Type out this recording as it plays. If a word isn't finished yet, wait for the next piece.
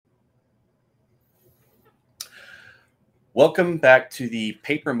Welcome back to the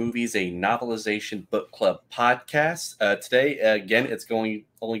Paper Movies, a novelization book club podcast. Today, again, it's only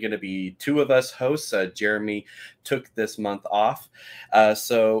going to be two of us hosts. Jeremy took this month off,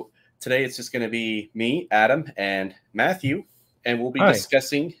 so today it's just going to be me, Adam, and Matthew, and we'll be Hi.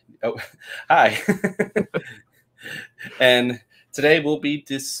 discussing. Oh, hi! And today we'll be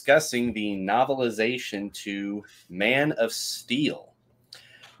discussing the novelization to Man of Steel.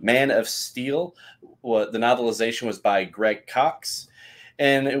 Man of Steel. The novelization was by Greg Cox,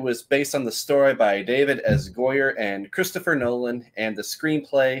 and it was based on the story by David S. Goyer and Christopher Nolan, and the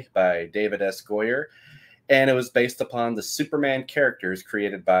screenplay by David S. Goyer. And it was based upon the Superman characters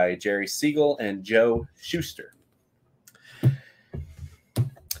created by Jerry Siegel and Joe Shuster.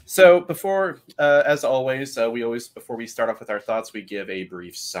 So as always, before we start off with our thoughts, we give a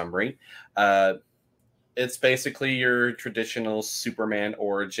brief summary. It's basically your traditional Superman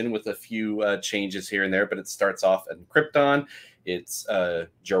origin with a few changes here and there, but it starts off in Krypton. It's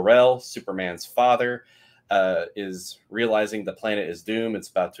Jor-El, Superman's father, is realizing the planet is doomed. It's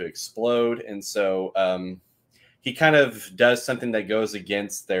about to explode. And so he kind of does something that goes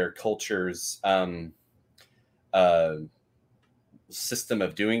against their culture's system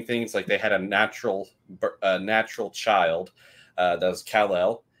of doing things. Like they had a natural child that was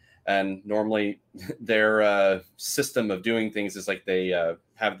Kal-El. And normally their system of doing things is like they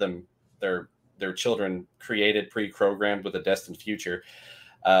have their children created, pre-programmed with a destined future.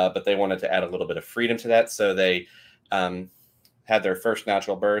 But they wanted to add a little bit of freedom to that. So they had their first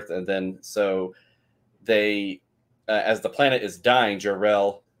natural birth. And then so they, as the planet is dying,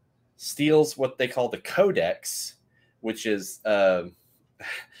 Jor-El steals what they call the Codex, which is,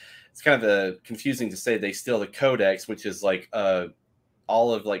 it's kind of confusing to say they steal the Codex, which is like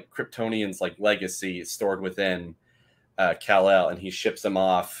all of like Kryptonians like legacy stored within Kal-El, and he ships them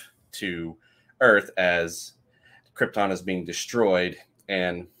off to Earth as Krypton is being destroyed.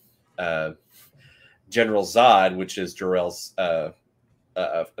 And General Zod, which is Jor-El's an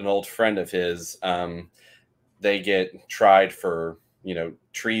old friend of his, they get tried for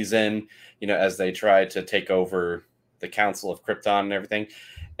treason, as they try to take over the Council of Krypton and everything.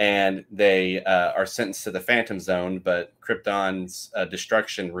 And they are sentenced to the Phantom Zone, but Krypton's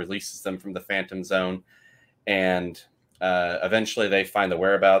destruction releases them from the Phantom Zone. And eventually they find the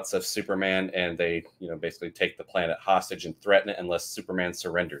whereabouts of Superman, and they, basically take the planet hostage and threaten it unless Superman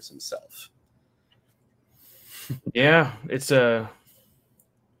surrenders himself. Yeah, it's a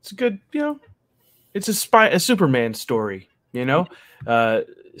good, it's a Superman story,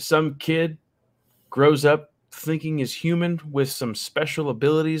 some kid grows up thinking is human with some special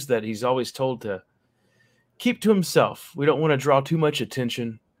abilities that he's always told to keep to himself. We don't want to draw too much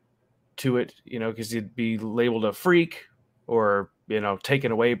attention to it, because he'd be labeled a freak or,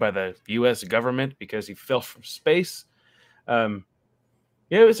 taken away by the U.S. government because he fell from space.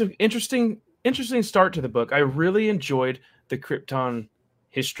 It's an interesting start to the book. I really enjoyed the Krypton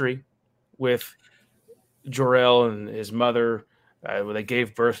history with Jor-El and his mother. When they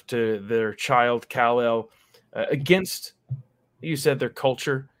gave birth to their child, Kal-El, against, you said, their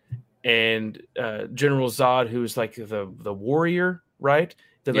culture, and General Zod, who's like the warrior, right?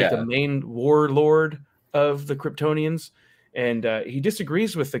 The main warlord of the Kryptonians, and he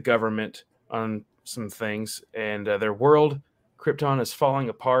disagrees with the government on some things, and their world, Krypton, is falling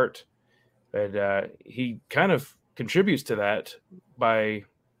apart, and he kind of contributes to that by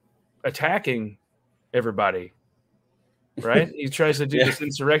attacking everybody. Right? He tries to do this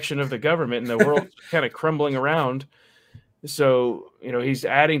insurrection of the government, and the world's kind of crumbling around. So, he's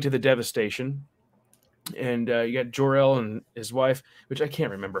adding to the devastation. And you got Jor-El and his wife, which I can't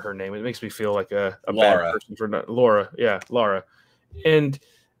remember her name. It makes me feel like a bad person for not Laura. Yeah, Laura. And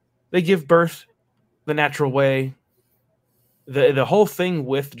they give birth the natural way. The whole thing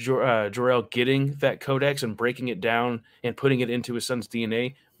with Jor-El getting that codex and breaking it down and putting it into his son's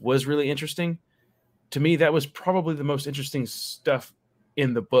DNA was really interesting. To me, that was probably the most interesting stuff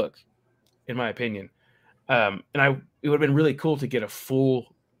in the book, in my opinion. It would have been really cool to get a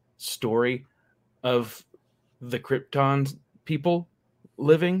full story of the Krypton people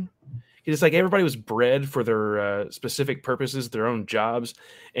living. It's like everybody was bred for their specific purposes, their own jobs,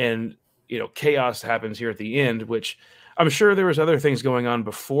 and chaos happens here at the end, which I'm sure there was other things going on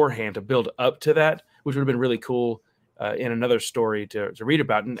beforehand to build up to that, which would have been really cool in another story to read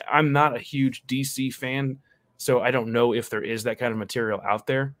about. And I'm not a huge DC fan, so I don't know if there is that kind of material out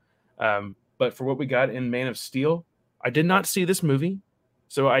there. But for what we got in Man of Steel, I did not see this movie,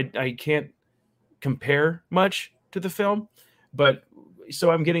 so I can't compare much to the film. But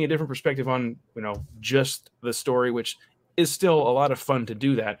so I'm getting a different perspective on, just the story, which is still a lot of fun to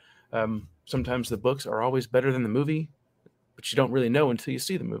do that. Sometimes the books are always better than the movie. but you don't really know until you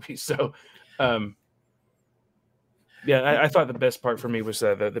see the movie. So, yeah, I thought the best part for me was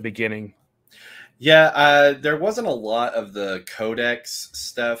the beginning. Yeah, there wasn't a lot of the Codex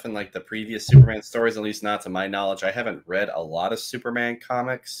stuff in like the previous Superman stories, at least not to my knowledge. I haven't read a lot of Superman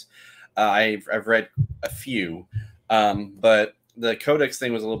comics. I've read a few, but the Codex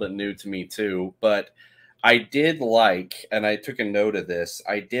thing was a little bit new to me too. But I did like, and I took a note of this.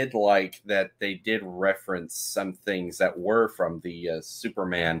 I did like that they did reference some things that were from the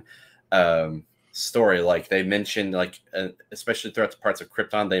Superman story. Like they mentioned, like especially throughout the parts of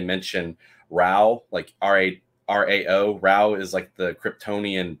Krypton, they mention Rao, like Rao. Rao is like the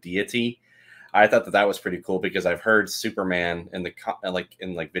Kryptonian deity. I thought that was pretty cool because I've heard Superman in the like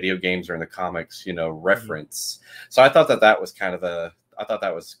in like video games or in the comics, reference. So I thought that was kind of I thought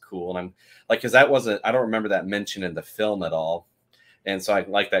that was cool, and I'm like, because that wasn't, I don't remember that mentioned in the film at all, and so I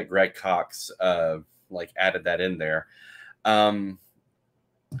like that Greg Cox like added that in there.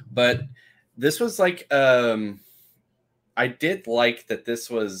 But this was like I did like that this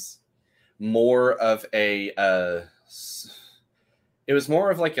was more of a it was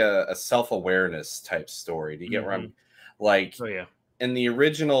more of like a self-awareness type story. Do you get where I'm like? Oh yeah. In the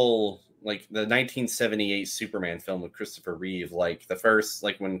original, like the 1978 Superman film with Christopher Reeve, like the first,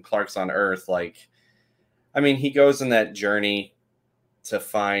 like when Clark's on Earth, like, I mean, he goes in that journey to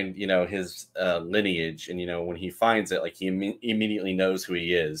find, his lineage. And, when he finds it, like he immediately knows who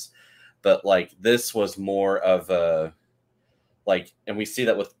he is. But like, this was more of a, like, and we see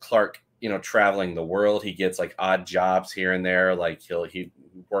that with Clark, traveling the world. He gets like odd jobs here and there. Like he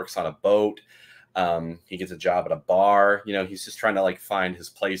works on a boat. He gets a job at a bar. He's just trying to like find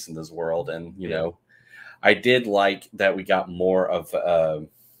his place in this world. And I did like that we got more of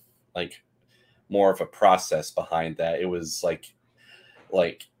more of a process behind that. It was like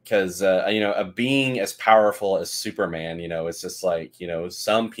because a being as powerful as Superman, it's just like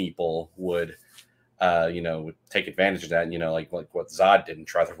some people would take advantage of that, and, like what Zod did and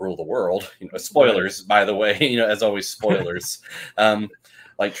try to rule the world. Spoilers, by the way, as always, spoilers.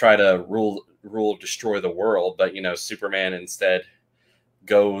 Like try to rule, destroy the world, but Superman instead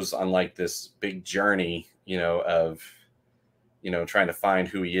goes on like this big journey, of trying to find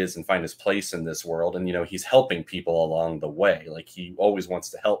who he is and find his place in this world, and he's helping people along the way. Like he always wants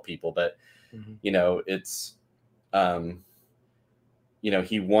to help people, but it's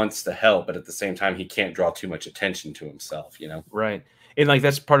he wants to help, but at the same time, he can't draw too much attention to himself, Right. And like,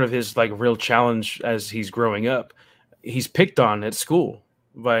 that's part of his like real challenge as he's growing up. He's picked on at school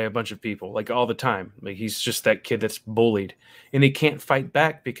by a bunch of people, like all the time. Like he's just that kid that's bullied, and he can't fight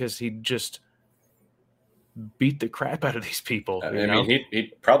back because he just beat the crap out of these people. I mean,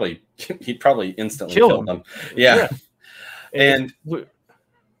 he'd probably instantly Kill them. Yeah. And go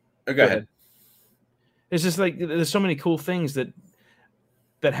ahead. It's just like there's so many cool things that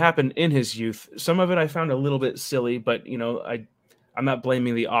happened in his youth. Some of it I found a little bit silly, but I'm not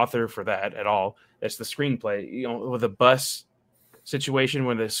blaming the author for that at all. It's the screenplay. With a bus situation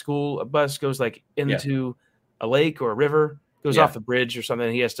where a bus goes like into a lake or a river, goes off the bridge or something,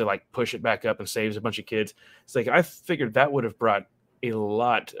 and he has to like push it back up and saves a bunch of kids. It's like I figured that would have brought a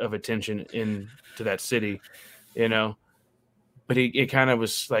lot of attention into that city, but it kind of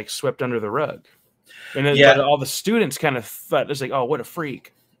was like swept under the rug. And then but all the students kind of thought, it's like, oh, what a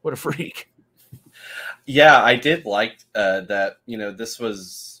freak. What a freak. Yeah, I did like that, this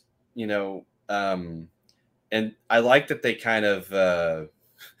was, and I like that they kind of,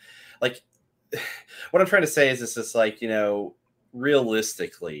 like, what I'm trying to say is it's just like,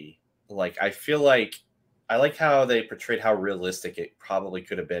 realistically, like, I feel like, I like how they portrayed how realistic it probably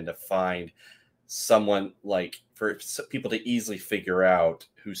could have been to find someone, like, for people to easily figure out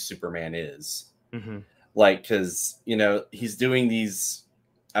who Superman is. Mm-hmm. Like, because he's doing these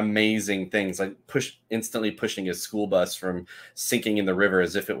amazing things, like instantly pushing his school bus from sinking in the river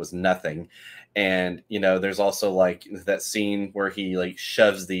as if it was nothing. And there's also like that scene where he like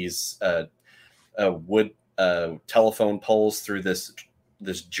shoves these wood telephone poles through this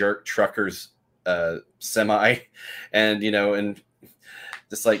jerk trucker's semi, and and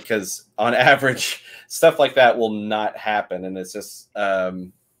just like, because on average stuff like that will not happen, and it's just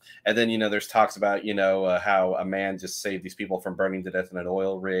and then, there's talks about, how a man just saved these people from burning to death in an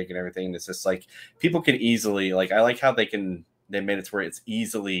oil rig and everything. It's just like people can easily, like, I like how they made it to where it's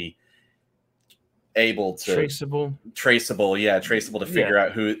easily able to traceable to figure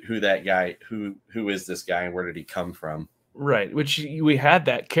out who that guy, who is this guy and where did he come from. Right. Which we had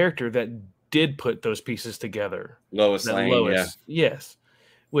that character that did put those pieces together. Lois Lane. Yeah. Yes.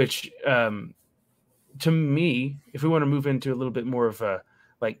 Which, to me, if we want to move into a little bit more of a,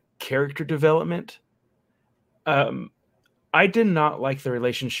 like, character development, I did not like the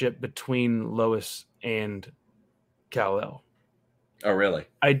relationship between Lois and Kal-El. Oh, really?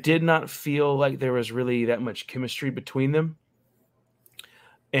 I did not feel like there was really that much chemistry between them.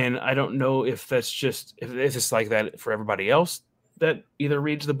 And I don't know if that's just if it's like that for everybody else that either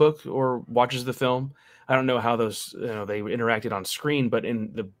reads the book or watches the film. I don't know how those they interacted on screen, but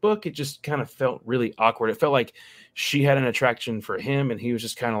in the book it just kind of felt really awkward. It felt like she had an attraction for him and he was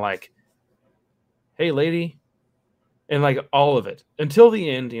just kind of like, "Hey lady." And like all of it until the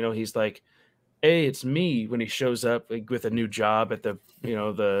end, he's like, "Hey, it's me," when he shows up like, with a new job at the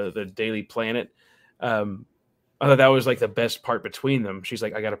the Daily Planet. I thought that was like the best part between them. She's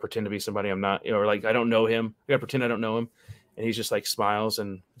like, "I got to pretend to be somebody I'm not," or like, "I don't know him. I got to pretend I don't know him," and he's just like smiles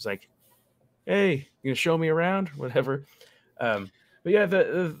and he's like, "Hey, you gonna show me around?" Whatever. But yeah,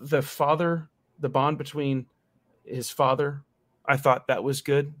 the father, the bond between his father, I thought that was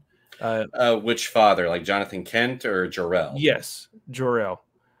good. Which father, like Jonathan Kent or Jor-El? Yes, Jor-El.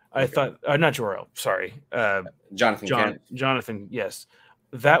 I Okay. thought not Jor-El. Sorry, Jonathan Kent. Jonathan. Yes,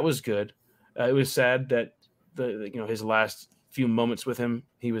 that was good. It was sad that his last few moments with him,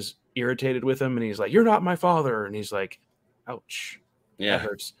 he was irritated with him, and he's like, "You're not my father," and he's like, "Ouch, that Yeah.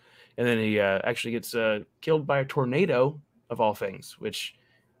 hurts." And then he actually gets killed by a tornado of all things, which,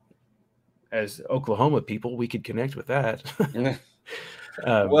 as Oklahoma people, we could connect with that.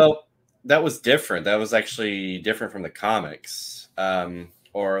 Well, that was different. That was actually different from the comics.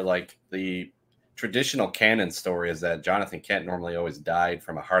 Or like the traditional canon story is that Jonathan Kent normally always died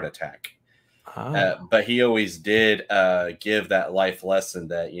from a heart attack. But he always did give that life lesson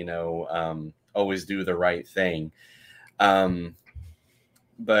that, always do the right thing.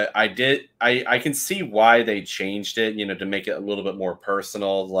 But I can see why they changed it, to make it a little bit more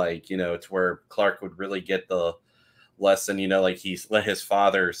personal, like, to where Clark would really get the lesson, like he let his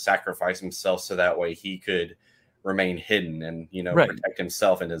father sacrifice himself so that way he could remain hidden and, Right. protect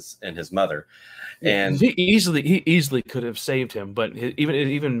himself and his mother. Yeah, And he easily could have saved him, but it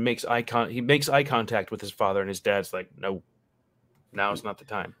even makes he makes eye contact with his father, and his dad's like, "No, now is not the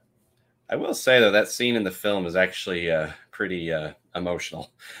time." I will say though that scene in the film is actually pretty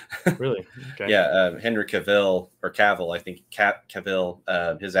emotional. Really? Okay. Yeah, Henry Cavill or Cavill, I think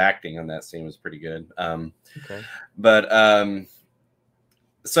Cavill, his acting on that scene was pretty good. Okay. But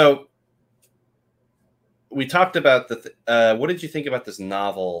so we talked about what did you think about this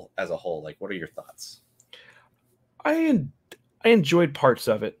novel as a whole? Like, what are your thoughts? I enjoyed parts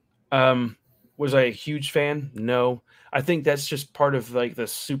of it. Was I a huge fan? No. I think that's just part of like the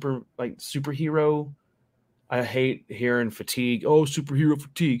superhero. I hate hearing fatigue. Oh, superhero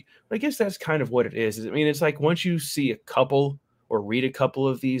fatigue. But I guess that's kind of what it is. I mean, it's like once you see a couple or read a couple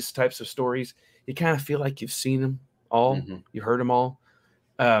of these types of stories, you kind of feel like you've seen them all, you heard them all.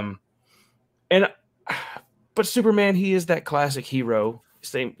 And but Superman, he is that classic hero.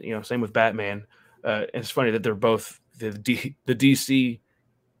 Same with Batman. And it's funny that they're both the DC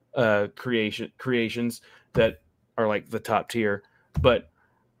creations that are like the top tier. But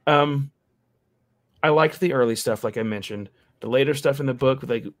I liked the early stuff, like I mentioned. The later stuff in the book,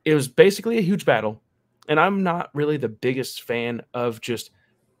 like it was basically a huge battle. And I'm not really the biggest fan of just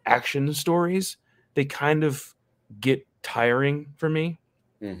action stories. They kind of get tiring for me.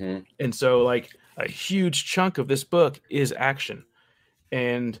 And so, like, a huge chunk of this book is action.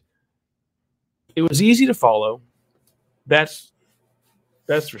 And it was easy to follow. That's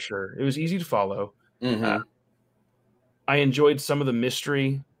for sure. It was easy to follow. I enjoyed some of the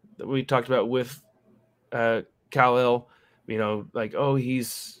mystery that we talked about with Kal-El, like, oh,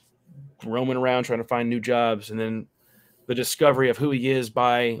 he's roaming around trying to find new jobs, and then the discovery of who he is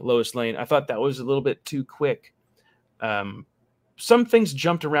by Lois Lane. I thought that was a little bit too quick. Some things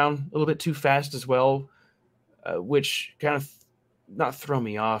jumped around a little bit too fast as well, which kind of not throw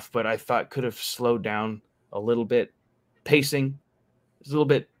me off, but I thought could have slowed down a little bit. Pacing is a little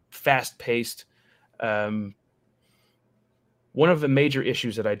bit fast paced. One of the major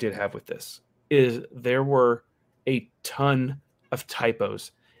issues that I did have with this is there were a ton of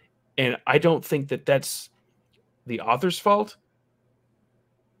typos, and I don't think that that's the author's fault.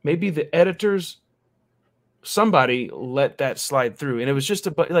 Maybe the editors, somebody let that slide through, and it was just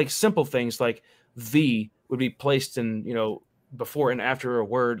like simple things like "the" would be placed in before and after a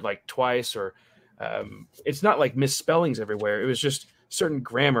word like twice, or it's not like misspellings everywhere. It was just certain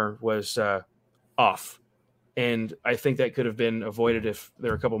grammar was off. And I think that could have been avoided if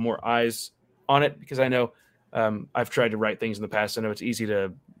there were a couple more eyes on it, because I know I've tried to write things in the past. I know it's easy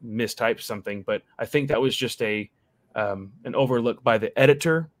to mistype something, but I think that was just an overlook by the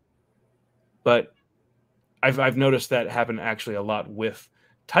editor. But I've noticed that happen actually a lot with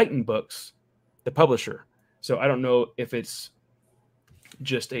Titan Books, the publisher. So I don't know if it's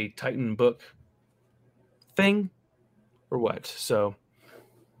just a Titan book thing or what. So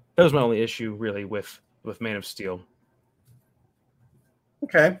that was my only issue really with Man of Steel.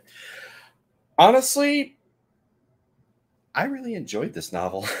 Okay. Honestly, I really enjoyed this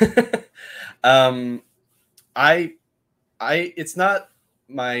novel. um, I it's not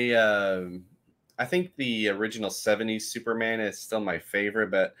my I think the original 70s Superman is still my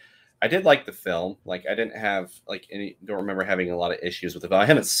favorite, but I did like the film. Like I didn't have like any don't remember having a lot of issues with it. But I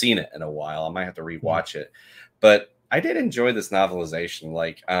haven't seen it in a while. I might have to rewatch it. But I did enjoy this novelization.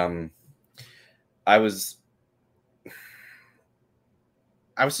 Like I was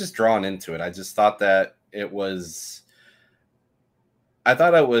just drawn into it. I just thought that it was I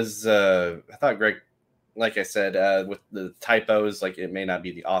thought Greg, like I said, with the typos, like it may not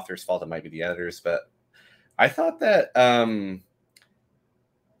be the author's fault, it might be the editor's, but I thought that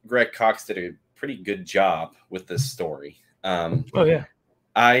Greg Cox did a pretty good job with this story. Oh yeah,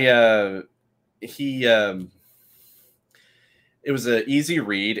 it was an easy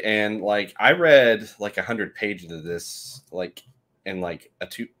read, and like I read like 100 pages of this, like in like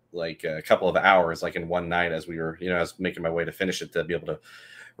a couple of hours, like in one night, as we were, I was making my way to finish it to be able to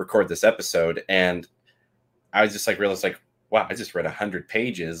record this episode, and I was just like realized like, wow, I just read 100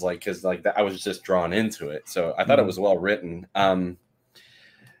 pages, like because like that, I was just drawn into it, so I thought it was well written.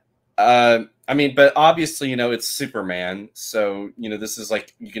 I mean, but obviously, it's Superman, so this is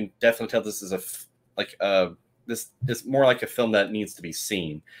like you can definitely tell this is this is more like a film that needs to be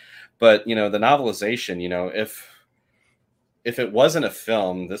seen. But the novelization, if it wasn't a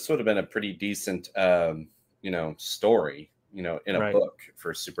film, this would have been a pretty decent story, in a book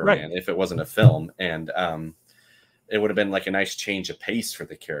for Superman, if it wasn't a film, and it would have been like a nice change of pace for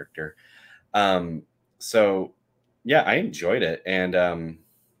the character. So yeah, I enjoyed it, and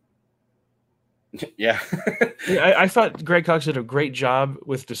yeah. I thought Greg Cox did a great job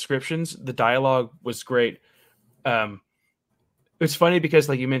with descriptions. The dialogue was great. It's funny because,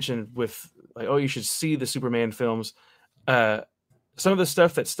 like you mentioned, with like, oh, you should see the Superman films. Some of the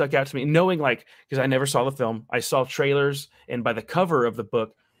stuff that stuck out to me, knowing like because I never saw the film, I saw trailers, and by the cover of the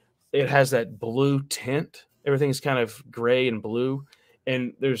book, it has that blue tint. Everything's kind of gray and blue,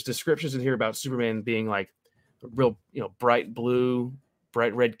 and there's descriptions in here about Superman being like real, bright blue,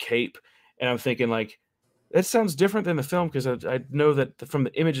 bright red cape. And I'm thinking like, that sounds different than the film because I know that from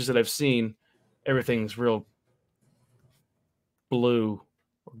the images that I've seen, everything's real blue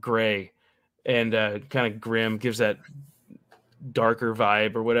or gray and kind of grim, gives that darker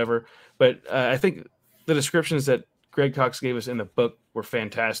vibe or whatever. But I think the descriptions that Greg Cox gave us in the book were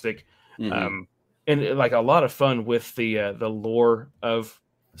fantastic. Mm-hmm. And like a lot of fun with the lore of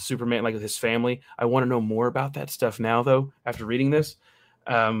Superman, like with his family. I want to know more about that stuff now, though, after reading this.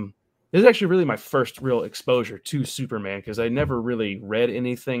 This is actually really my first real exposure to Superman because I never really read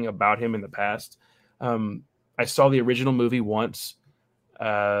anything about him in the past. I saw the original movie once,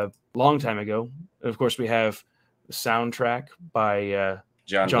 a long time ago. And of course, we have the soundtrack by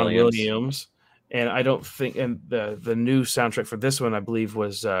John Williams. And I don't think, and the new soundtrack for this one, I believe,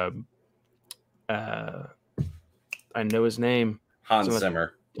 was I know his name, Hans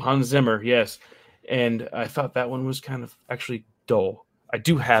Zimmer. Hans Zimmer, yes. And I thought that one was kind of actually dull. I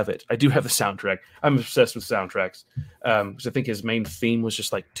do have it. I do have the soundtrack. I'm obsessed with soundtracks because I think his main theme was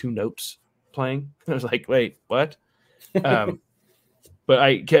just like 2 notes playing. And I was like, wait, what? But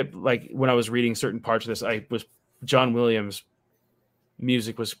I kept like when I was reading certain parts of this, John Williams'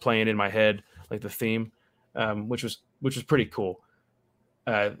 music was playing in my head, like the theme, which was pretty cool.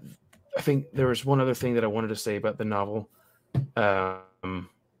 I think there was one other thing that I wanted to say about the novel. I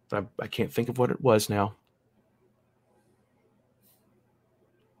can't think of what it was now.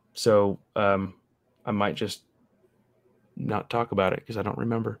 So I might just not talk about it because I don't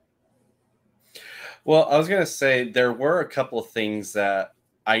remember. Well, I was going to say there were a couple of things that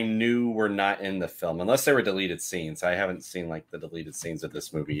I knew were not in the film, unless they were deleted scenes. I haven't seen like the deleted scenes of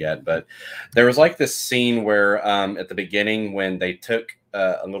this movie yet, but there was like this scene where at the beginning when they took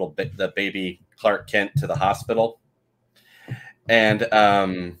the baby Clark Kent to the hospital. And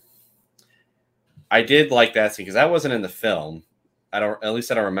I did like that scene because that wasn't in the film. At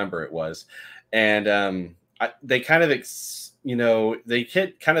least I don't remember it was. And they kind of, they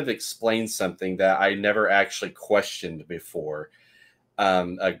kind of explain something that I never actually questioned before.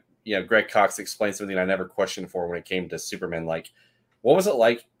 Greg Cox explained something I never questioned before when it came to Superman. Like, what was it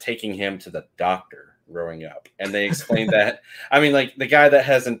like taking him to the doctor growing up? And they explained that, I mean, like the guy that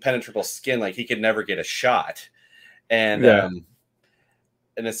has impenetrable skin, like he could never get a shot. And, and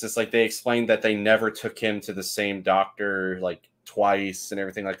it's just like, they explained that they never took him to the same doctor, like twice and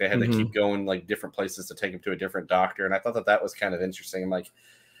everything. Like they had to Mm-hmm. keep going like different places to take him to a different doctor. And I thought that that was kind of interesting.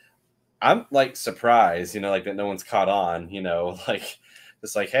 I'm like surprised, like that no one's caught on, like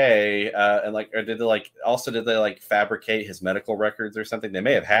it's like, hey, and like, or did they like also did they like fabricate his medical records or something? They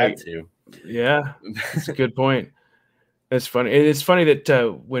may have had to. Yeah, that's a good point. It's funny. It's funny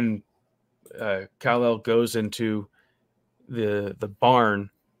that when Kal-El goes into the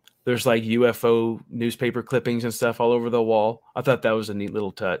barn, there's like UFO newspaper clippings and stuff all over the wall. I thought that was a neat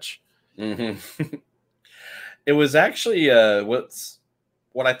little touch. Mm-hmm. It was actually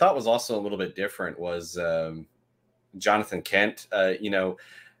what I thought was also a little bit different was Jonathan Kent.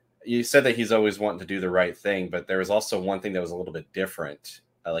 You said that he's always wanting to do the right thing, but there was also one thing that was a little bit different.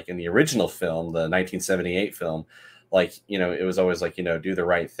 Like in the original film, the 1978 film, like, it was always like, do the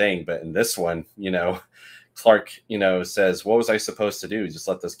right thing. But in this one, Clark, says, what was I supposed to do? Just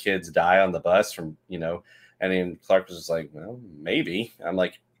let those kids die on the bus and then Clark was just like, well, maybe. I'm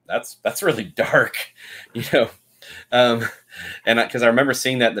like, that's really dark, and because I remember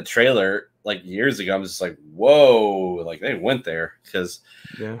seeing that in the trailer like years ago. I'm just like, whoa, like they went there because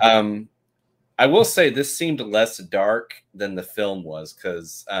I will say this seemed less dark than the film was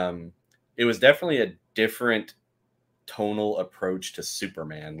because it was definitely a different tonal approach to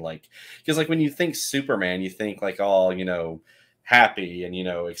Superman. Like, because like when you think Superman, you think like all happy and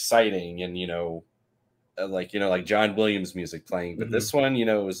exciting and like John Williams music playing. But this one,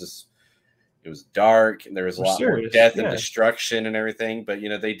 it was dark and there was a lot more death and destruction and everything. But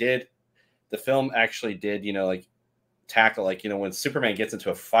the film actually did like tackle like when Superman gets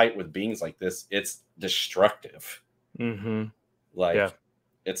into a fight with beings like this, it's destructive.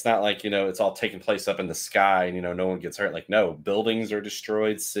 It's not like it's all taking place up in the sky and no one gets hurt. Like, no, buildings are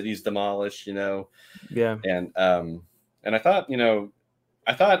destroyed, cities demolished, and I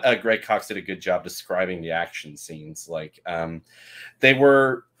thought Greg Cox did a good job describing the action scenes. Like they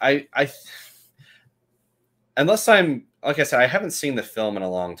were unless I'm like I said, I haven't seen the film in a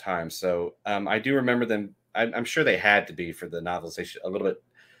long time, so I do remember them. I'm sure they had to be for the novelization a little bit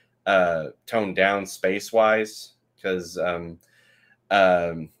toned down space wise because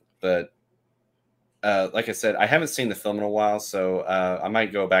but like I said, I haven't seen the film in a while, so I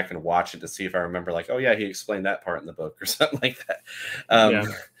might go back and watch it to see if I remember like, oh yeah, he explained that part in the book or something like that.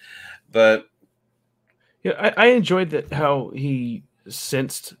 But yeah, I enjoyed that how he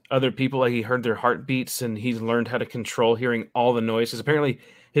sensed other people, like he heard their heartbeats and he learned how to control hearing all the noises. Apparently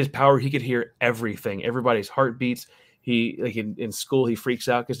his power, he could hear everything, everybody's heartbeats. He like in school he freaks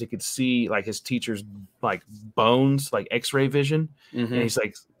out because he could see like his teacher's like bones, like x-ray vision, and he's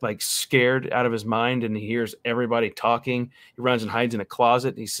like scared out of his mind and he hears everybody talking. He runs and hides in a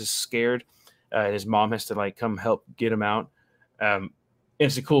closet. He's just scared, and his mom has to like come help get him out.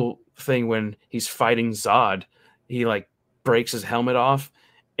 It's a cool thing when he's fighting Zod, he like breaks his helmet off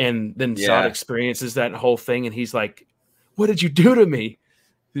and then Zod experiences that whole thing and he's like, what did you do to me?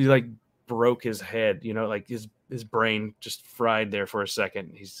 He like broke his head, like his brain just fried there for a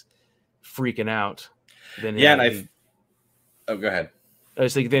second. He's freaking out. Then oh, go ahead. I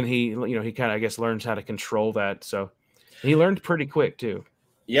was thinking then he he kind of I guess learns how to control that. So he learned pretty quick too.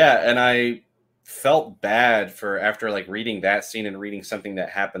 Yeah, and I felt bad for after like reading that scene and reading something that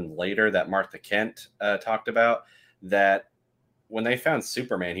happened later that Martha Kent talked about, that when they found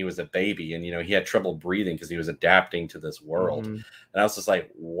Superman, he was a baby and, he had trouble breathing because he was adapting to this world. And I was just like,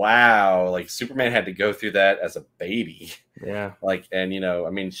 wow, like Superman had to go through that as a baby. Yeah. Like, and, I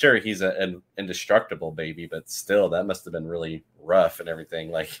mean, sure, he's an indestructible baby, but still that must've been really rough and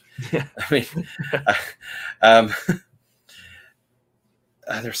everything. Like, I mean,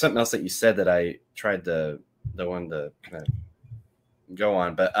 there's something else that you said that I tried the one to kind of go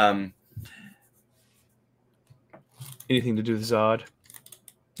on, but, anything to do with Zod?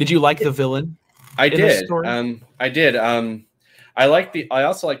 Did you like the villain? I did. I did. I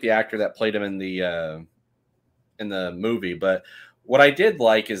also like the actor that played him in the movie. But what I did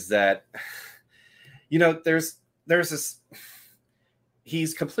like is that, there's this.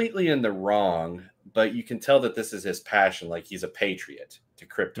 He's completely in the wrong, but you can tell that this is his passion. Like he's a patriot to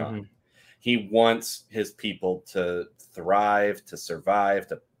Krypton. He wants his people to thrive, to survive,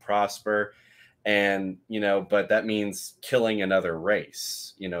 to prosper. And but that means killing another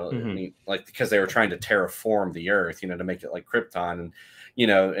race, I mean, like because they were trying to terraform the earth, to make it like Krypton. And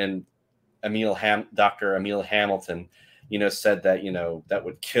and Dr. Emil Hamilton said that that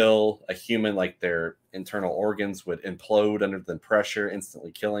would kill a human, like their internal organs would implode under the pressure,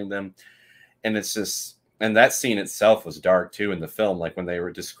 instantly killing them. And it's just, and that scene itself was dark too in the film, like when they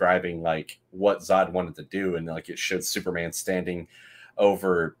were describing like what Zod wanted to do, and like it showed Superman standing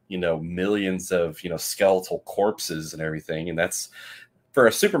over, you know, millions of, you know, skeletal corpses and everything. And that's, for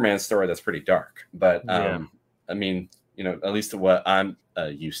a Superman story, that's pretty dark. But Yeah. I mean, you know, at least to what I'm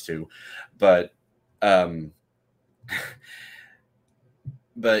used to. But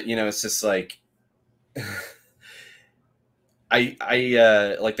but you know, it's just like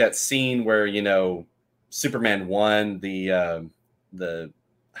I like that scene where, you know, Superman won the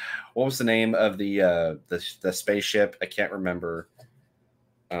what was the name of the spaceship? I can't remember.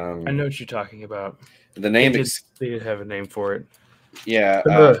 I know what you're talking about. The name They did have a name for it. yeah.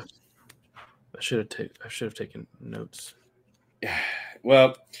 I should have taken notes.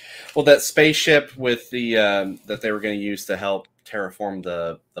 Well, that spaceship with the that they were going to use to help terraform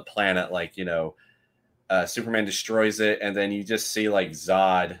the planet, like, you know, Superman destroys it, and then you just see like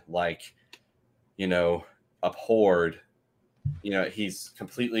Zod, like, you know, abhorred. You know, he's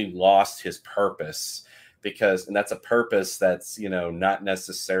completely lost his purpose, because, and that's a purpose that's, you know, not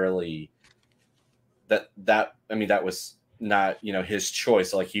necessarily that I mean, that was not, you know, his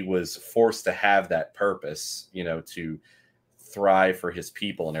choice. Like, he was forced to have that purpose, you know, to thrive for his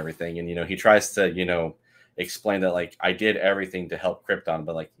people and everything. And, you know, he tries to, you know, explain that, like, I did everything to help Krypton,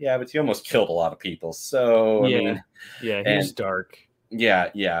 but like, yeah, but you almost killed a lot of people. So, Yeah. I mean, yeah, he was dark.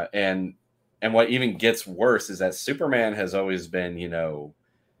 Yeah. And what even gets worse is that Superman has always been, you know,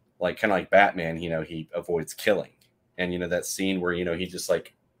 like, kind of like Batman, you know, he avoids killing. And, you know, that scene where, you know, he just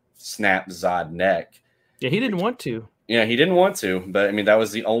like snapped Zod neck. Yeah, he didn't want to. Yeah, he didn't want to, but I mean, that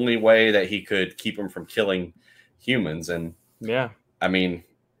was the only way that he could keep him from killing humans. And Yeah. I mean,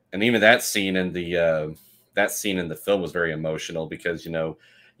 and even that scene in the film was very emotional, because, you know,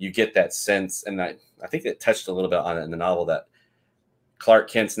 you get that sense, and I think it touched a little bit on it in the novel, that Clark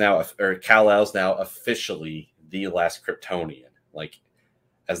Kent's now, or Kal-El's now officially the last Kryptonian, like,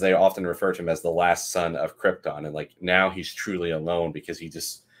 as they often refer to him as the last son of Krypton. And like, now he's truly alone because he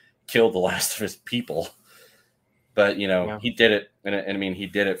just killed the last of his people. But, you know, he did it. And I mean, he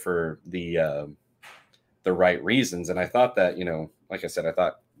did it for the right reasons. And I thought that, you know, like I said, I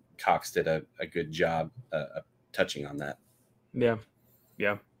thought Cox did a good job touching on that. Yeah.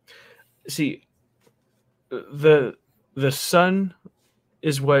 Yeah. See, the sun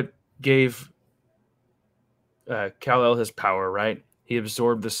is what gave Kal-El his power, right? He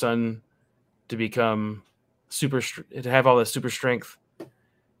absorbed the sun to become to have all the super strength,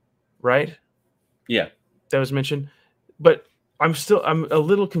 right? Yeah, that was mentioned. But I'm a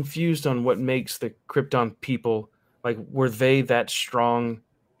little confused on what makes the Krypton people, like, were they that strong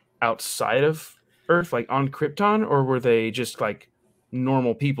outside of Earth, like on Krypton, or were they just like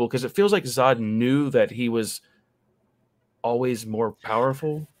normal people? Because it feels like Zod knew that he was always more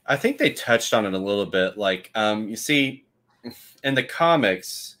powerful. I think they touched on it a little bit. Like, you see, in the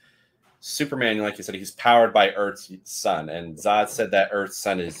comics, Superman, like you said, he's powered by Earth's sun, and Zod said that Earth's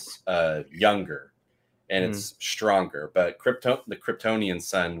sun is younger and it's stronger. But the Kryptonian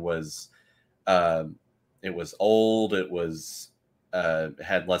sun was, it was old. It was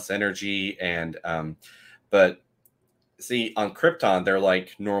had less energy, and but see, on Krypton, they're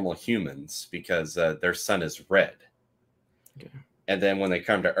like normal humans because their sun is red. Okay. And then when they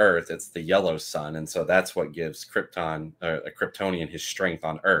come to Earth, it's the yellow sun. And so that's what gives Krypton, a Kryptonian, his strength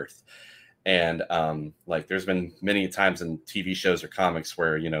on Earth. And like, there's been many times in TV shows or comics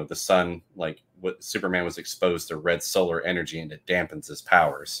where, you know, the sun, like, what Superman was exposed to red solar energy, and it dampens his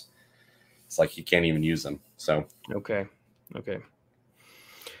powers. It's like he can't even use them. So okay.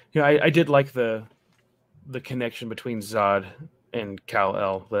 Yeah, I did like the connection between Zod and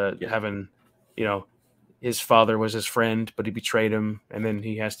Kal-El, having, you know, his father was his friend, but he betrayed him, and then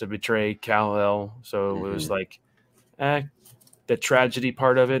he has to betray Kal-El. So it was like, the tragedy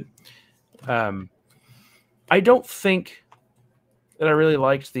part of it. I don't think that I really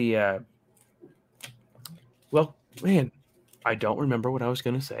liked the. Well, man, I don't remember what I was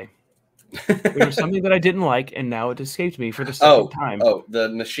going to say. There was something that I didn't like, and now it escaped me for the second time. Oh, the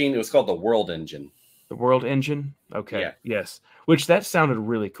machine. It was called the World Engine. The World Engine. Okay. Yeah. Yes. Which that sounded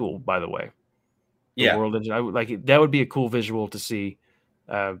really cool, by the way. The World Engine. I would like it. That would be a cool visual to see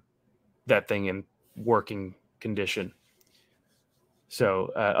that thing in working condition.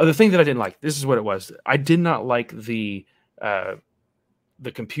 So the thing that I didn't like, this is what it was. I did not like the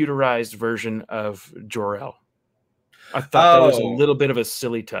computerized version of Jor-El. I thought that was a little bit of a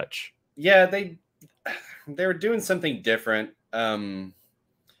silly touch. Yeah, they were doing something different. In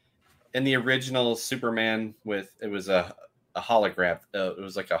the original Superman, it was a holograph. It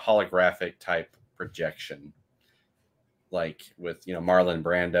was like a holographic type projection, like with, you know, Marlon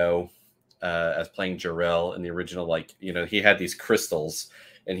Brando as playing Jor-El in the original. Like, you know, he had these crystals,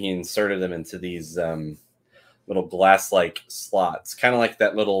 and he inserted them into these little glass like slots, kind of like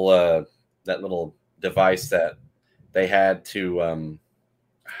that little device that they had to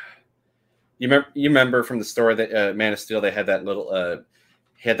you remember from the story that Man of Steel, they had that little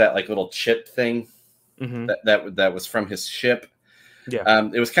had that like little chip thing that was from his ship. Yeah.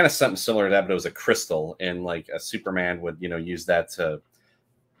 It was kind of something similar to that, but it was a crystal, and like a Superman would, use that to,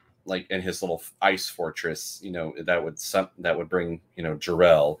 like, in his little ice fortress, that would bring,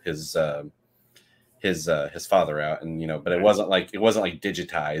 Jor-El, his father out, and but it wasn't like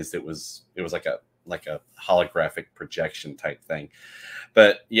digitized. It was like a holographic projection type thing.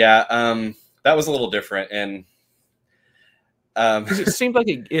 But yeah, that was a little different, and because it seemed like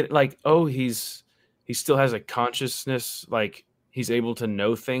he still has a consciousness, like he's able to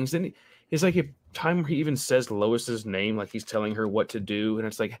know things. And it's like a time where he even says Lois's name, like he's telling her what to do, and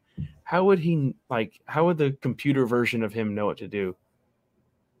it's like, how would the computer version of him know what to do?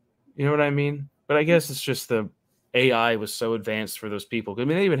 You know what I mean? But I guess it's just the AI was so advanced for those people. I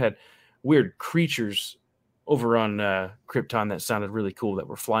mean, they even had weird creatures over on Krypton that sounded really cool, that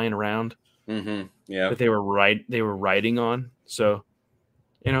were flying around. Mm-hmm. Yeah, that they were riding on. So,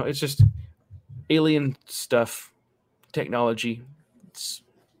 it's just alien stuff, technology. It's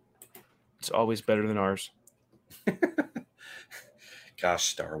always better than ours. Gosh,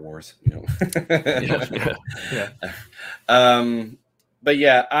 Star Wars, yeah. But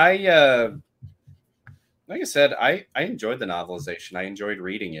yeah, like I said, I enjoyed the novelization. I enjoyed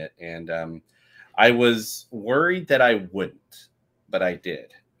reading it, and I was worried that I wouldn't, but I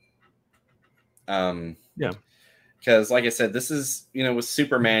did. Yeah. Because, like I said, this is, with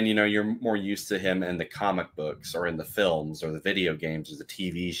Superman, you're more used to him in the comic books or in the films or the video games or the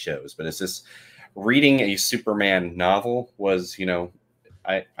TV shows. But it's just reading a Superman novel was,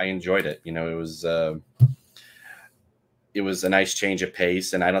 I enjoyed it. It was a nice change of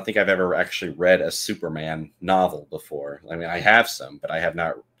pace. And I don't think I've ever actually read a Superman novel before. I mean, I have some, but I have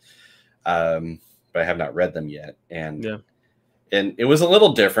not read them yet. And yeah. And it was a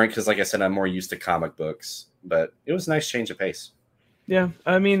little different because, like I said, I'm more used to comic books, but it was a nice change of pace. Yeah.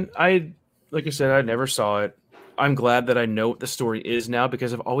 I mean, like I said, I never saw it. I'm glad that I know what the story is now,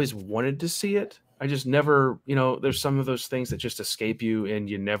 because I've always wanted to see it. I just never, there's some of those things that just escape you and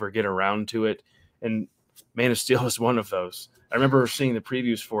you never get around to it. And Man of Steel is one of those. I remember seeing the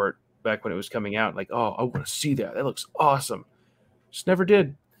previews for it back when it was coming out. Like, oh, I want to see that. That looks awesome. Just never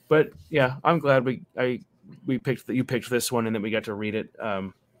did. But yeah, I'm glad you picked this one, and then we got to read it.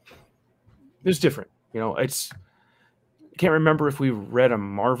 It was different. I can't remember if we read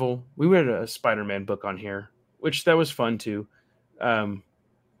we read a Spider-Man book on here, which that was fun too. But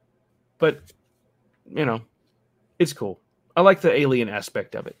it's cool. I like the alien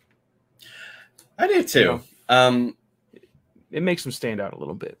aspect of it. I do too. It makes them stand out a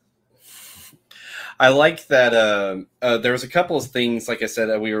little bit. I like that. There was a couple of things, like I said,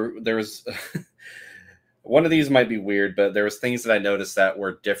 there was one of these might be weird, but there was things that I noticed that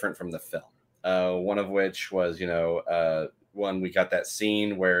were different from the film. One of which was, one, we got that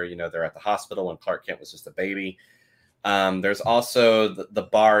scene where, they're at the hospital when Clark Kent was just a baby. There's also the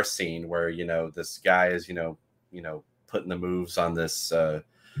bar scene where, this guy is, putting the moves on this a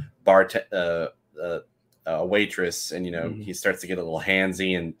waitress, and he starts to get a little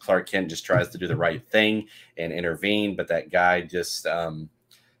handsy, and Clark Kent just tries to do the right thing and intervene, but that guy just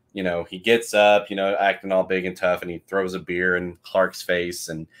he gets up, acting all big and tough, and he throws a beer in Clark's face,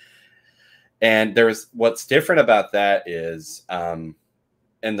 and there's what's different about that is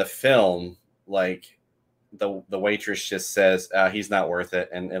in the film, like the waitress just says he's not worth it,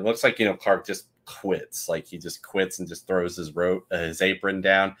 and it looks like Clark just quits, like he just quits and just throws his apron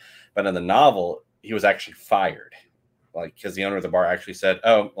down. But in the novel, he was actually fired, like, because the owner of the bar actually said,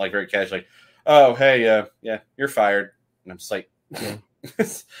 oh, like very casually, oh, hey, yeah, you're fired. And I'm just like, yeah.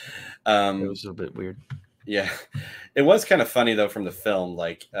 It was a bit weird. Yeah, it was kind of funny though from the film,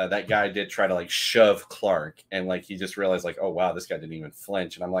 like that guy did try to like shove Clark, and like he just realized like, oh wow, this guy didn't even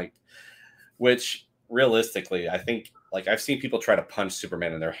flinch. And I'm like, which realistically, I think, like, I've seen people try to punch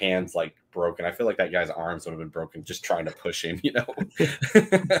Superman and their hands like broken. I feel like that guy's arms would have been broken just trying to push him,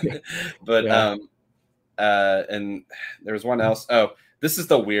 But yeah. And there was one else. Oh, this is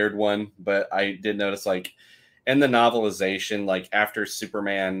the weird one, but I did notice, like, in the novelization, like after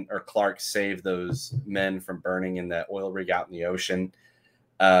Superman or Clark saved those men from burning in that oil rig out in the ocean,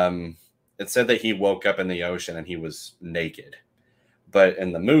 it said that he woke up in the ocean and he was naked. But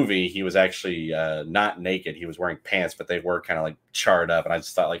in the movie, he was actually not naked. He was wearing pants, but they were kind of like charred up. And I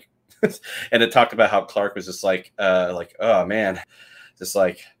just thought, like, and it talked about how Clark was just like, oh man, just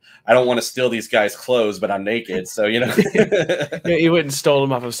like, I don't want to steal these guys' clothes, but I'm naked, so you know. Yeah, he went and stole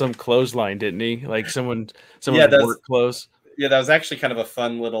them off of some clothesline, didn't he? Like someone's Yeah, work clothes. yeah, that was actually kind of a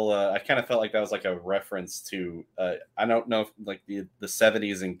fun little. I kind of felt like that was like a reference to. I don't know if like the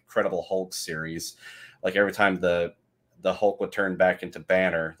 '70s Incredible Hulk series, like every time the Hulk would turn back into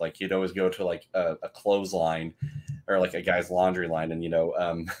Banner, like he'd always go to like a clothesline or like a guy's laundry line, and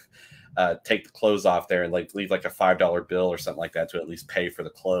take the clothes off there and like leave like a $5 bill or something like that to at least pay for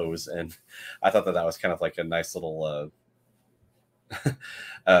the clothes. And I thought that was kind of like a nice little.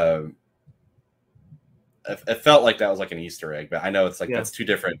 It felt like that was like an Easter egg, but I know it's like that's two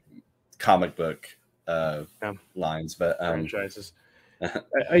different comic book lines, but franchises.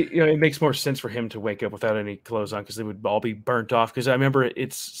 It makes more sense for him to wake up without any clothes on because they would all be burnt off. Because I remember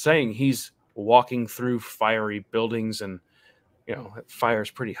it's saying he's walking through fiery buildings, and fire's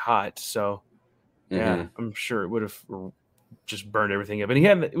pretty hot. So yeah, I'm sure it would have just burned everything up.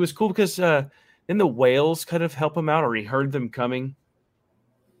 And it was cool because then the whales kind of help him out, or he heard them coming.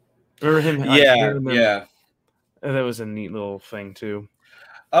 Remember him? Yeah. And that was a neat little thing too.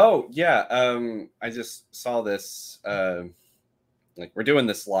 Oh yeah. I just saw this. Like we're doing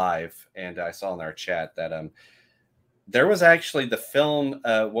this live, and I saw in our chat that there was actually the film.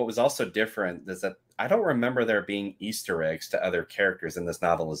 What was also different is that I don't remember there being Easter eggs to other characters in this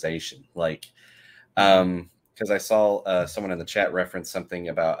novelization. Like, because I saw someone in the chat reference something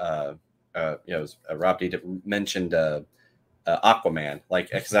about Rob D mentioned. Aquaman,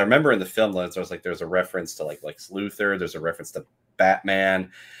 like, because I remember in the film there's a reference to like Lex Luthor, there's a reference to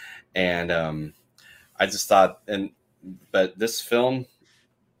Batman, and I just thought, but this film,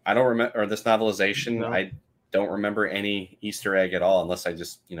 I don't remember, or this novelization, I don't remember any Easter egg at all, unless I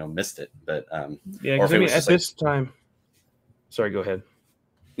just missed it. But yeah, because at this time, sorry, go ahead.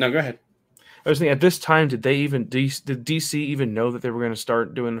 No, go ahead. I was thinking, at this time, did DC even know that they were going to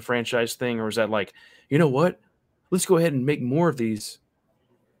start doing the franchise thing, or was that like, you know what? Let's go ahead and make more of these,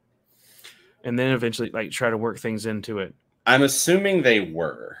 and then eventually like try to work things into it. I'm assuming they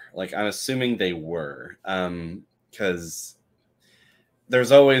were. Because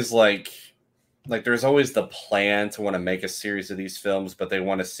there's always there's always the plan to want to make a series of these films, but they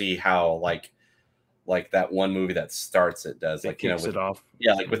want to see how like that one movie that starts it does. Like kicks it off.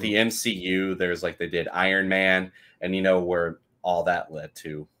 Yeah, like with the MCU, there's like they did Iron Man, and where all that led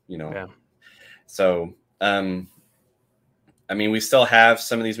to. Yeah. So I mean, we still have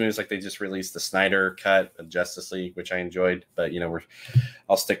some of these movies, like they just released the Snyder cut of Justice League, which I enjoyed, but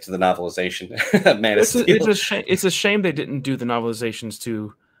I'll stick to the novelization. Man, it's a shame. It's a shame they didn't do the novelizations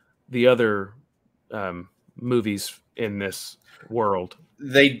to the other movies in this world.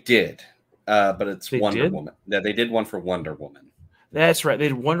 They did, but it's Wonder Woman. Yeah, they did one for Wonder Woman. That's right. They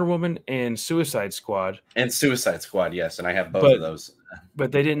did Wonder Woman and Suicide Squad. Yes, and I have both of those.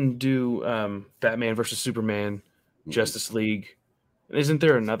 But they didn't do Batman versus Superman. Justice League. Isn't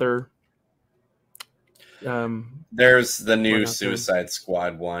there another? There's the new Suicide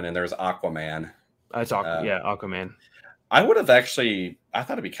Squad one, and there's Aquaman. Aquaman. I would have I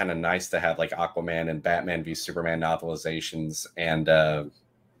thought it'd be kind of nice to have like Aquaman and Batman v Superman novelizations, and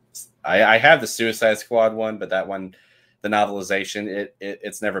I have the Suicide Squad one, but that one, the novelization,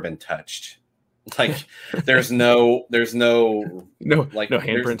 it's never been touched. Like there's no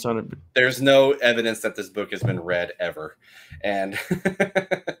handprints on it. There's no evidence that this book has been read ever, and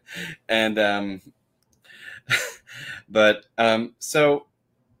so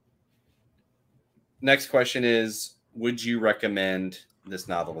next question is, would you recommend this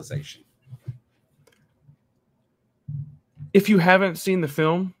novelization? If you haven't seen the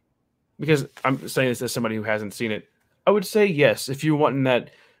film, because I'm saying this as somebody who hasn't seen it, I would say yes. If you're wanting that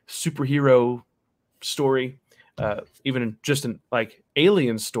superhero story, even just an like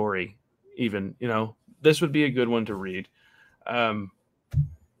alien story, even this would be a good one to read.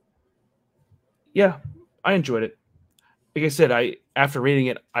 Yeah, I enjoyed it. Like I said, after reading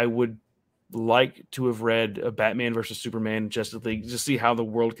it, I would like to have read a Batman versus Superman Justice League to see how the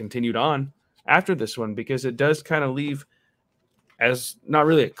world continued on after this one, because it does kind of leave as not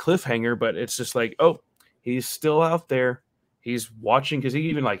really a cliffhanger, but it's just like, oh, he's still out there, he's watching, because he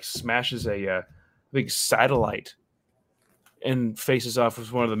even like smashes a big satellite and faces off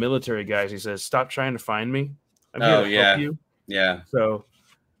with one of the military guys. He says, "Stop trying to find me. I'm here to help you. Yeah. So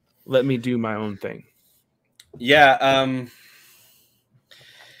let me do my own thing." Yeah.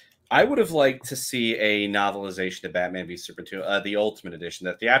 I would have liked to see a novelization of Batman v Superman 2, the Ultimate Edition.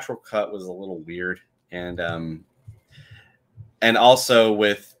 The theatrical cut was a little weird, and also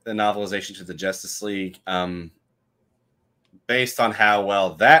with the novelization to the Justice League, based on how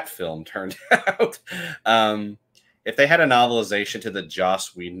well that film turned out, if they had a novelization to the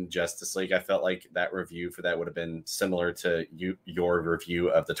Joss Whedon Justice League, I felt like that review for that would have been similar to your review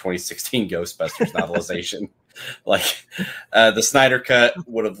of the 2016 Ghostbusters novelization. Like the Snyder Cut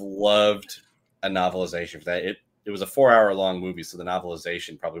would have loved a novelization for that. It was a 4-hour long movie, so the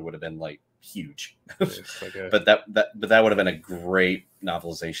novelization probably would have been like huge. But that would have been a great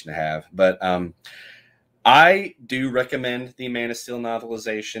novelization to have. But I do recommend the Man of Steel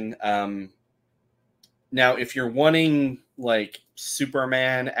novelization. Now, if you're wanting like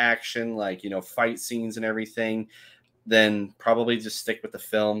Superman action, like, you know, fight scenes and everything, then probably just stick with the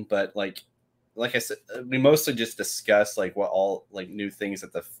film. But like I said, we mostly just discuss like what all like new things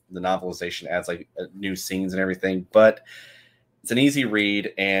that the novelization adds, like new scenes and everything. But it's an easy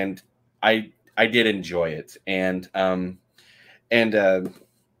read, and I did enjoy it. And what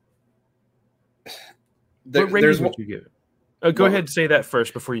rating would you give it? Go ahead and say that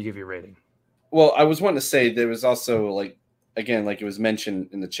first before you give your rating. Well, I was wanting to say there was also like, again, like it was mentioned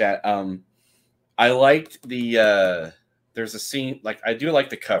in the chat. I liked the there's a scene, like I do like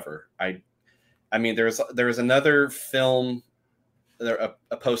the cover. I mean, there was another film,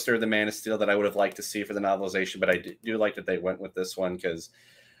 a poster of the Man of Steel that I would have liked to see for the novelization, but I do like that they went with this one because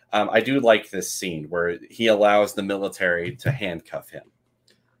I do like this scene where he allows the military to handcuff him.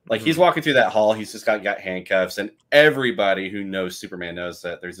 Like he's walking through that hall, he's just got handcuffs, and everybody who knows Superman knows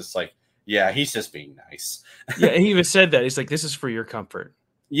that there's just like, yeah, he's just being nice. Yeah, he even said that. He's like, this is for your comfort.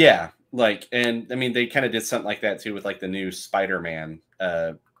 Yeah, like, and I mean, they kind of did something like that too with like the new Spider-Man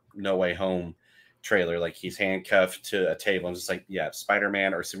No Way Home trailer. Like he's handcuffed to a table. I'm just like, yeah,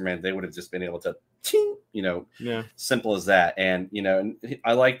 Spider-Man or Superman, they would have just been able to, you know, yeah, simple as that. And, you know, and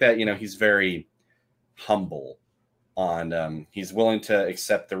I like that, you know, he's very humble on, he's willing to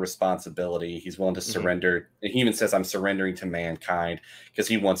accept the responsibility. He's willing to surrender. And he even says, I'm surrendering to mankind because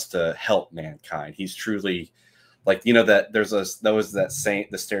he wants to help mankind. He's truly like, you know, that there's the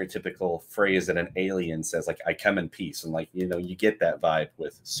stereotypical phrase that an alien says, like, I come in peace. And like, you know, you get that vibe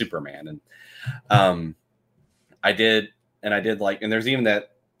with Superman. And I did like, and there's even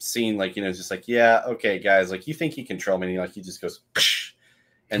that scene, like, you know, just like, yeah, okay, guys, like, you think you control me? And he just goes, psh,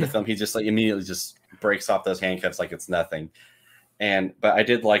 and the film, he just like immediately just breaks off those handcuffs like it's nothing. But I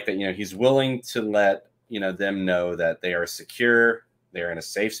did like that, you know, he's willing to let, you know, them know that they are secure, they're in a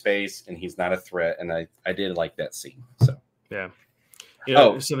safe space, and he's not a threat. And I did like that scene. So yeah. You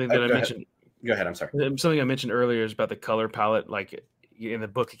know, something that I mentioned. Go ahead. I'm sorry. Something I mentioned earlier is about the color palette. Like in the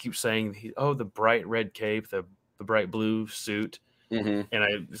book, he keeps saying, the bright red cape, the bright blue suit. And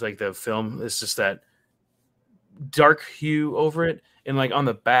it's like the film is just that dark hue over it. And like on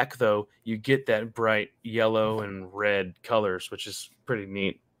the back, though, you get that bright yellow and red colors, which is pretty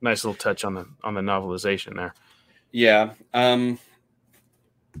neat. Nice little touch on the novelization there. Yeah. I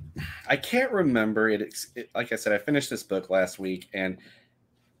can't remember it. Like I said, I finished this book last week, and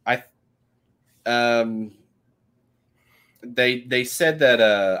they said that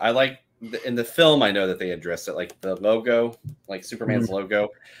I like in the film. I know that they addressed it, like the logo, like Superman's logo.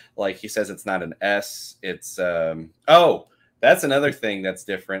 Like he says, it's not an S. It's that's another thing that's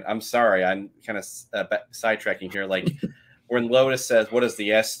different. I'm sorry, I'm kind of sidetracking here. Like when Lotus says, "What does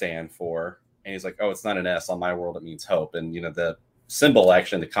the S stand for?" and he's like, "Oh, it's not an S. On my world, it means hope." And you know the symbol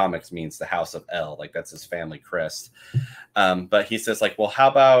actually in the comics means the House of El, like that's his family crest. But he says like, well, how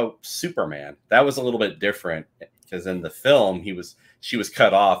about Superman? That was a little bit different because in the film she was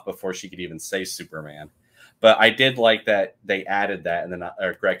cut off before she could even say Superman. But I did like that they added that, and then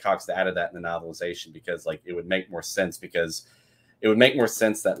Greg Cox added that in the novelization because like it would make more sense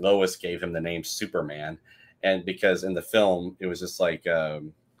that Lois gave him the name Superman, and because in the film it was just like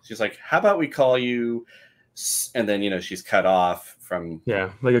she's like, how about we call you, and then you know she's cut off from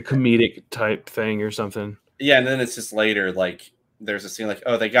like a comedic type thing or something. Yeah, and then it's just later like there's a scene like,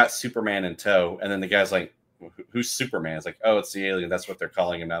 oh, they got Superman in tow, and then the guy's like, who's Superman? It's like, oh, it's the alien. That's what they're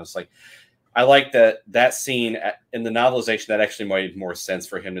calling him now. It's like, I like that scene in the novelization. That actually made more sense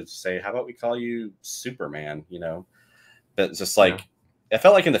for him to say, how about we call you Superman? You know, but it's just like I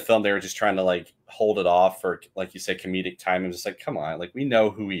felt like in the film they were just trying to like hold it off for, like you said, comedic time. And just like, come on, like we know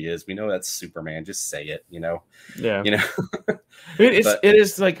who he is. We know that's Superman. Just say it, you know? Yeah. You know, it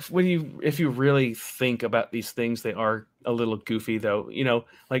is like if you really think about these things, they are a little goofy though, you know,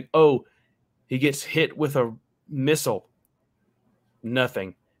 like, oh, he gets hit with a missile.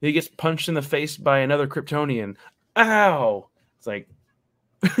 Nothing. He gets punched in the face by another Kryptonian. Ow. It's like,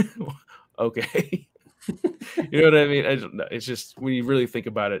 okay. You know what I mean? I don't know. It's just when you really think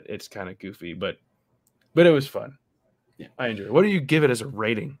about it, it's kind of goofy, but it was fun. Yeah, I enjoyed it. What do you give it as a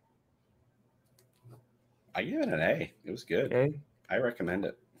rating? I give it an A. It was good. A? I recommend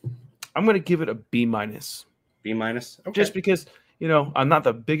it. I'm going to give it a B-. B minus. Okay. Just because, I'm not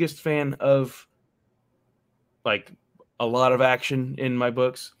the biggest fan of like a lot of action in my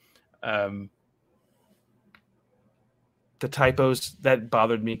books. The typos, that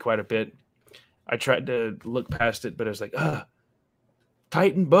bothered me quite a bit. I tried to look past it, but I was like,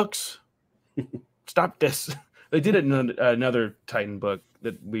 Titan books, stop this. They did it in another Titan book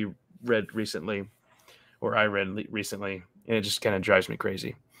that we read recently, or I read recently, and it just kind of drives me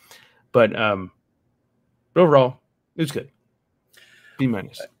crazy. But overall, it was good. B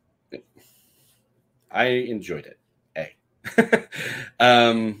minus. I enjoyed it. A.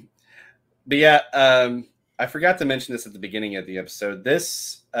 But yeah, I forgot to mention this at the beginning of the episode.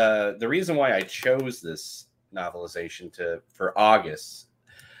 This, the reason why I chose this novelization for August.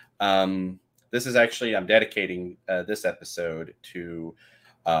 This is actually, I'm dedicating this episode to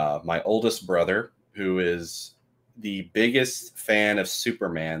my oldest brother, who is the biggest fan of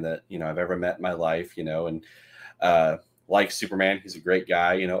Superman that I've ever met in my life. And like Superman, he's a great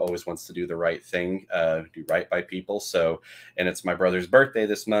guy. Always wants to do the right thing, do right by people. So, and it's my brother's birthday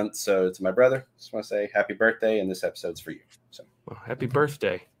this month. So, to my brother, just want to say happy birthday, and this episode's for you. So, well, happy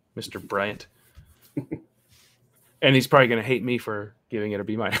birthday, Mr. Bryant. And he's probably going to hate me for giving it a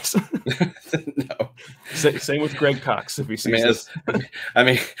B minus. No. Same with Greg Cox if he sees this.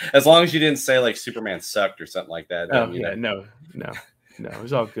 As long as you didn't say like Superman sucked or something like that. Oh, yeah, no. It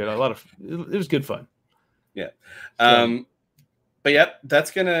was all good. It was good fun. Yeah. But yep, that's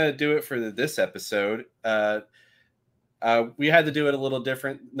going to do it for this episode. We had to do it a little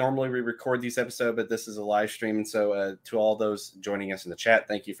different. Normally we record these episodes, but this is a live stream. And so to all those joining us in the chat,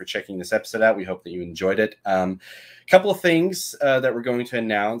 thank you for checking this episode out. We hope that you enjoyed it. A couple of things that we're going to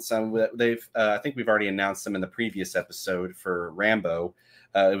announce. I think we've already announced them in the previous episode for Rambo.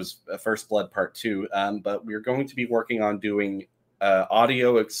 It was First Blood Part 2. But we're going to be working on doing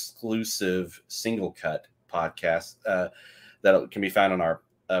audio exclusive single cut podcast that can be found on our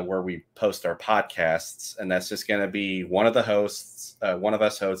where we post our podcasts, and that's just going to be one of us hosts.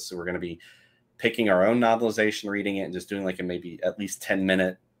 So we're going to be picking our own novelization, reading it, and just doing like a maybe at least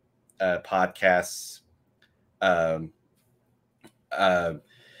 10-minute podcasts, and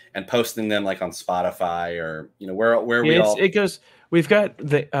posting them like on Spotify or where we all. It goes. We've got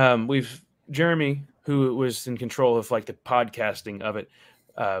Jeremy, who was in control of like the podcasting of it,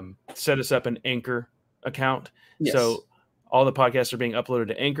 set us up an Anchor account. Yes. So all the podcasts are being uploaded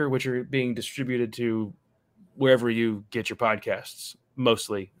to Anchor, which are being distributed to wherever you get your podcasts.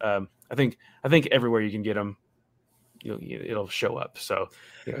 Mostly, I think everywhere you can get them, it'll show up. So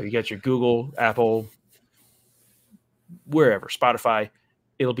you get your Google, Apple, wherever, Spotify,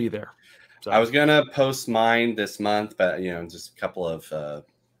 it'll be there. So I was gonna post mine this month, but just a couple of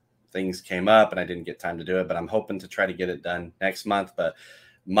things came up, and I didn't get time to do it. But I'm hoping to try to get it done next month. But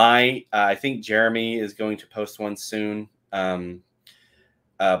I think Jeremy is going to post one soon.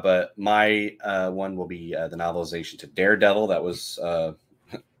 But my one will be the novelization to Daredevil. That was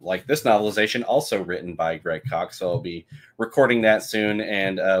like this novelization, also written by Greg Cox. So I'll be recording that soon,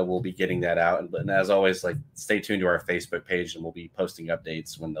 and we'll be getting that out. And as always, stay tuned to our Facebook page, and we'll be posting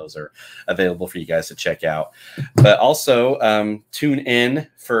updates when those are available for you guys to check out. But also tune in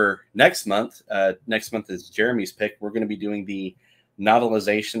for next month. Next month is Jeremy's pick. We're going to be doing the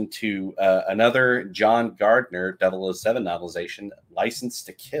novelization to another John Gardner 007 novelization, License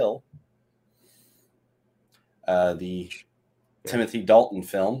to Kill, the Timothy Dalton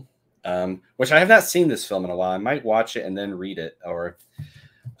film, which I have not seen this film in a while. I might watch it and then read it, or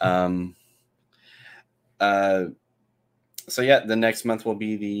so yeah, the next month will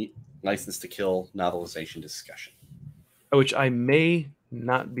be the License to Kill novelization discussion, which I may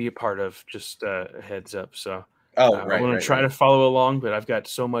not be a part of, just a heads up. So right, I'm going to try to follow along, but I've got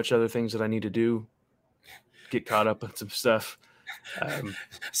so much other things that I need to do, get caught up on some stuff.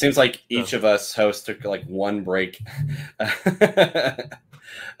 Seems like each of us hosts took like one break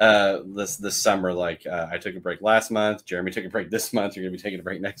this summer. I took a break last month. Jeremy took a break this month. You're going to be taking a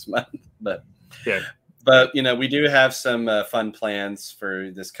break next month. But yeah, we do have some fun plans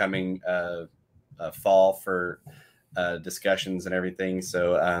for this coming fall for discussions and everything.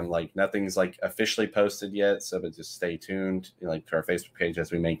 So nothing's officially posted yet. So but just stay tuned to our Facebook page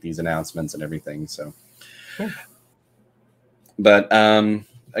as we make these announcements and everything. So. Cool. But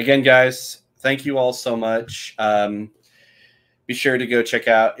again, guys, thank you all so much. Be sure to go check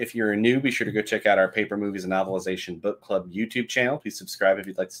out, if you're new, be sure to go check out our Paper Movies and Novelization Book Club YouTube channel. Please subscribe if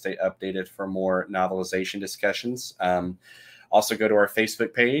you'd like to stay updated for more novelization discussions. Also go to our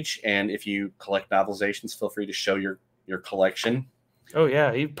Facebook page, and if you collect novelizations, feel free to show your collection. Oh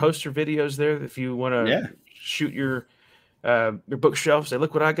yeah, you post your videos there if you want to shoot your bookshelf. Say,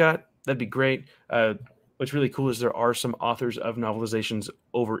 look what I got. That'd be great. what's really cool is there are some authors of novelizations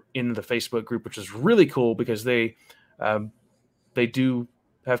over in the Facebook group, which is really cool because they do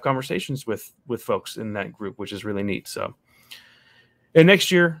have conversations with folks in that group, which is really neat. So, and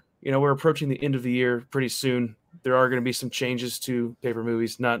next year, we're approaching the end of the year pretty soon. There are going to be some changes to Paper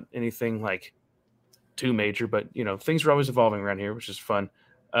Movies, not anything like too major, but things are always evolving around here, which is fun.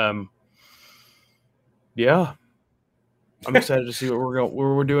 Yeah, I'm excited to see what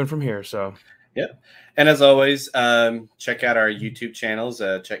we're doing from here. So, yeah. And as always, check out our YouTube channels.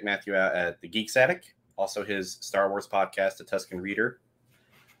 Check Matthew out at The Geeks Attic, also his Star Wars podcast, The Tuscan Reader.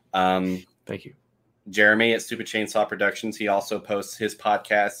 Thank you. Jeremy at Stupid Chainsaw Productions. He also posts his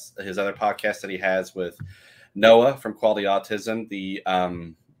podcasts, his other podcasts that he has with Noah from Quality Autism, the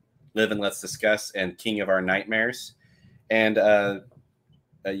Live and Let's Discuss, and King of Our Nightmares. And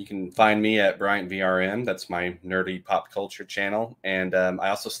you can find me at Bryant VRM. That's my nerdy pop culture channel. And I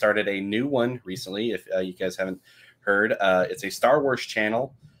also started a new one recently. If you guys haven't heard, it's a Star Wars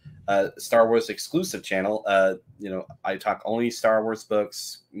channel, Star Wars exclusive channel. I talk only Star Wars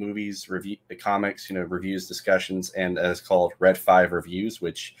books, movies, comics, reviews, discussions, and it's called Red 5 Reviews,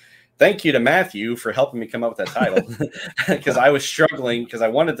 which thank you to Matthew for helping me come up with that title because I was struggling because I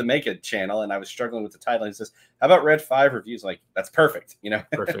wanted to make a channel and I was struggling with the title. He says, how about Red 5 Reviews? Like, that's perfect.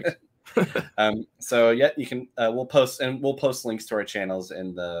 Perfect. So yeah, you can, we'll post links to our channels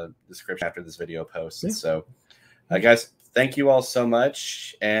in the description after this video posts. Yeah. So guys, thank you all so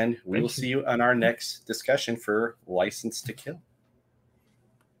much. And we will see you on our next discussion for License to Kill.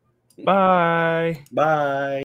 Bye. Bye.